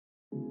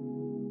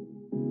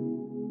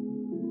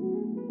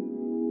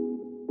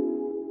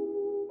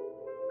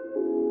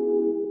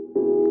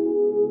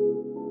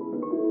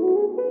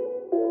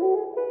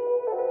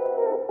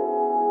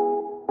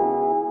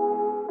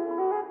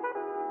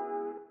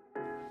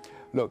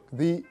Look,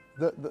 the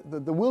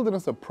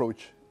wilderness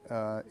approach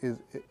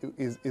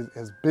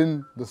has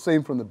been the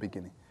same from the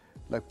beginning.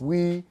 Like,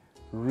 we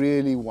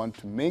really want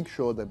to make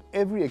sure that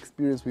every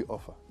experience we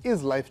offer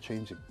is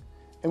life-changing.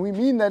 And we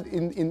mean that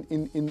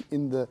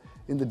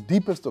in the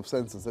deepest of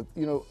senses, that,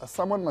 you know,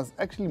 someone must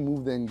actually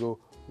move there and go,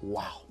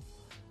 wow,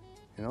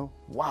 you know,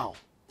 wow.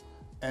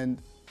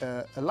 And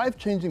a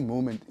life-changing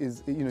moment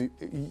is, you know,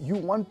 you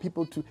want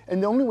people to,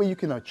 and the only way you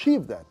can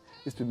achieve that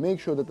is to make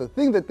sure that the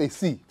thing that they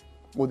see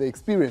or they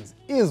experience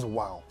is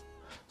wow.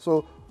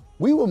 So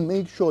we will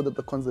make sure that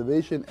the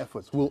conservation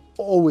efforts will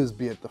always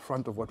be at the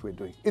front of what we're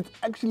doing. It's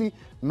actually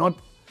not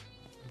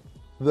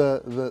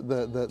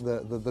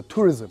the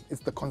tourism,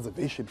 it's the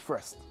conservation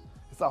first.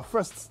 It's our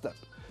first step.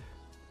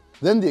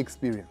 Then the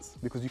experience,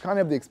 because you can't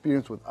have the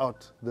experience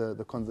without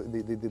the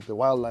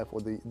wildlife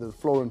or the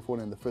flora and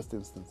fauna in the first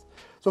instance.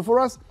 So for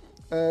us,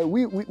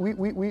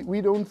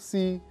 we don't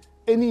see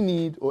any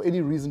need or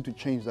any reason to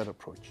change that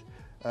approach.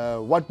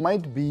 What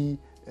might be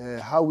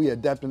how we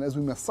adapt, and as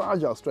we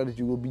massage our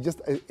strategy, will be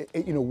just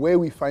you know, where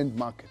we find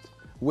market,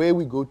 where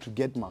we go to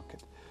get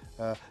market.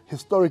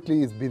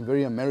 Historically, it's been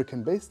very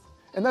American-based,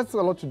 and that's a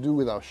lot to do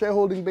with our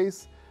shareholding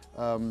base,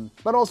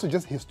 but also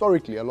just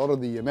historically, a lot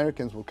of the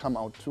Americans will come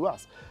out to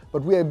us.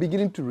 But we are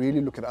beginning to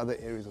really look at other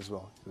areas as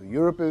well. So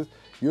Europe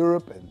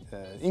and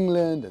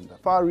England and the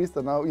Far East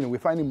are now, you know, we're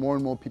finding more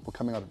and more people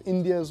coming out of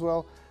India as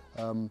well.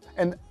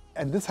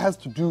 And this has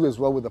to do as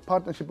well with the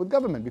partnership with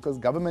government, because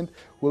government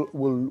will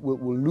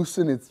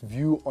loosen its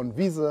view on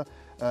visa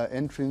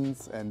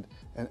entrance and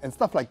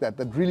stuff like that.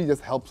 That really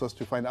just helps us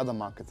to find other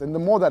markets. And the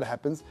more that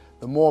happens,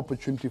 the more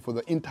opportunity for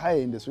the entire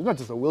industry, not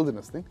just a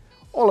wilderness thing.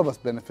 All of us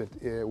benefit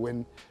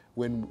when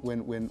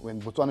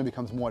Botswana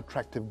becomes more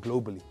attractive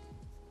globally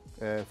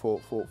for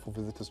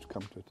visitors to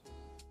come to it.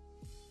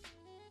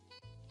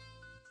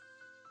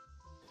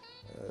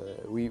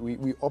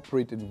 We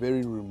operate in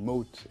very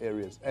remote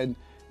areas, and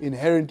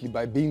inherently,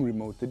 by being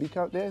remote,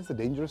 there's a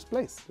dangerous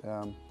place.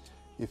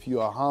 If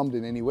you are harmed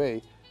in any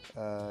way,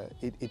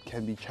 it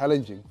can be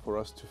challenging for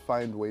us to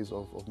find ways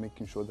of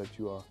making sure that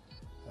you are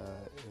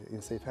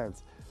in safe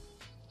hands.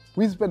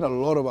 We spend a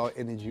lot of our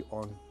energy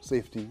on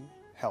safety,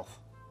 health,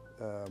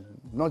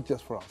 not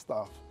just for our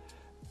staff,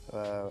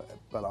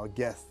 but our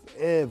guests,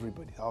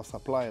 everybody, our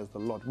suppliers, the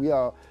lot. We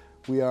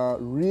are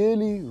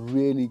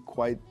really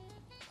quite.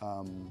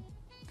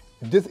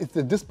 It's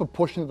a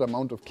disproportionate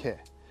amount of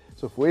care.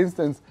 So, for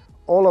instance,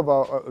 all of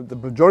the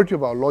majority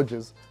of our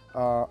lodges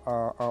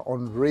are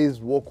on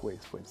raised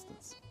walkways, for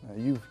instance.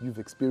 You've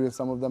experienced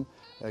some of them.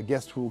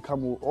 Guests who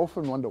come will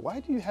often wonder, why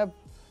do you have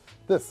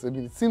this? I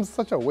mean, it seems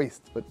such a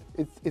waste, but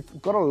it's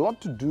got a lot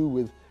to do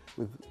with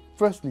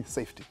firstly,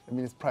 safety. I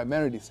mean, it's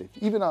primarily safety.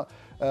 Even I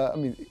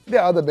mean,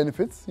 there are other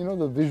benefits, you know,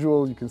 the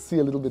visual, you can see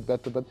a little bit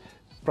better, but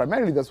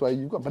primarily that's why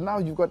you've got, but now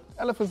you've got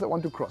elephants that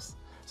want to cross.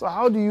 So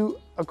how do you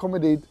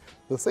accommodate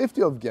the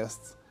safety of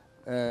guests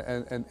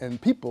and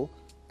people,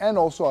 and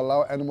also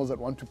allow animals that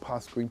want to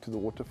pass going to the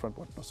waterfront,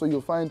 whatnot? So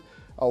you'll find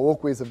our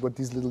walkways have got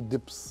these little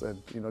dips,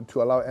 and, you know,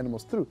 to allow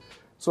animals through.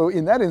 So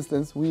in that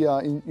instance, we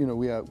are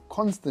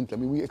constantly, I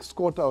mean, we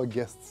escort our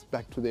guests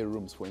back to their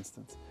rooms, for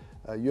instance.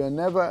 You're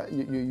never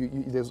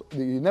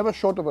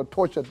short of a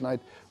torch at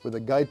night with a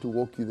guide to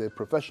walk you there,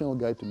 professional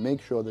guide to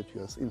make sure that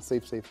you're in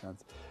safe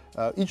hands.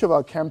 Each of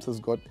our camps has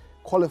got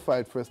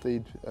qualified first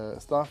aid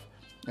staff.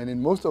 And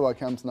in most of our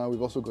camps now,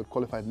 we've also got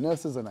qualified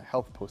nurses and a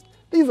health post.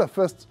 These are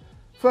first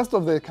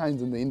of their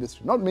kinds in the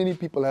industry. Not many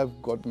people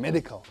have got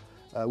medical.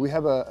 We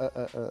have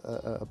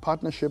a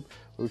partnership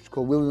which is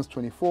called Wilderness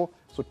 24.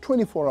 So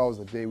 24 hours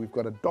a day, we've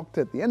got a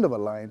doctor at the end of a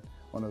line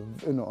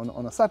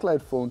on a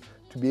satellite phone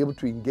to be able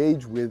to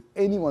engage with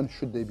anyone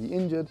should they be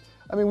injured.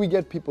 I mean, we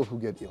get people who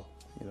get ill.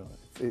 You know,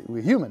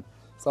 we're human.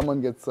 Someone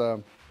gets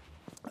an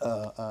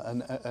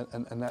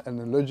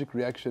allergic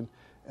reaction,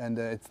 and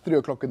it's 3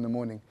 o'clock in the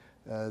morning.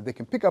 They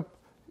can pick up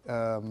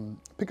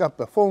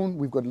the phone.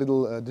 We've got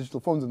little digital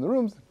phones in the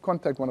rooms.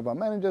 Contact one of our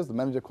managers. The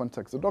manager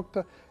contacts the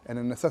doctor, and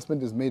an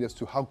assessment is made as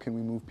to how can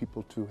we move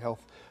people to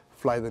health,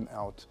 fly them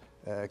out,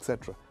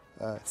 etc.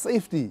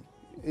 Safety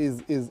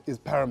is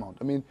paramount.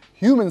 I mean,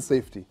 human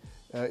safety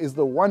is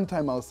the one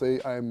time I'll say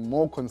I'm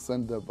more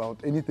concerned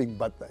about anything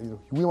but that. You know,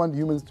 we want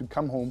humans to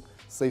come home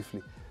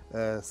safely.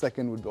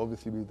 Second would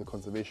obviously be the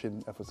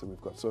conservation efforts that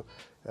we've got. So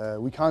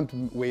we can't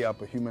weigh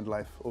up a human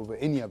life over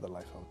any other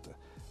life out there.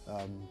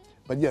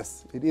 But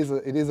yes,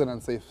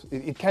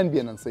 it can be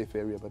an unsafe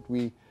area, but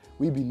we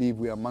believe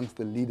we are amongst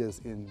the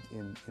leaders in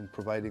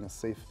providing a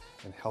safe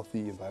and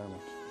healthy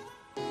environment.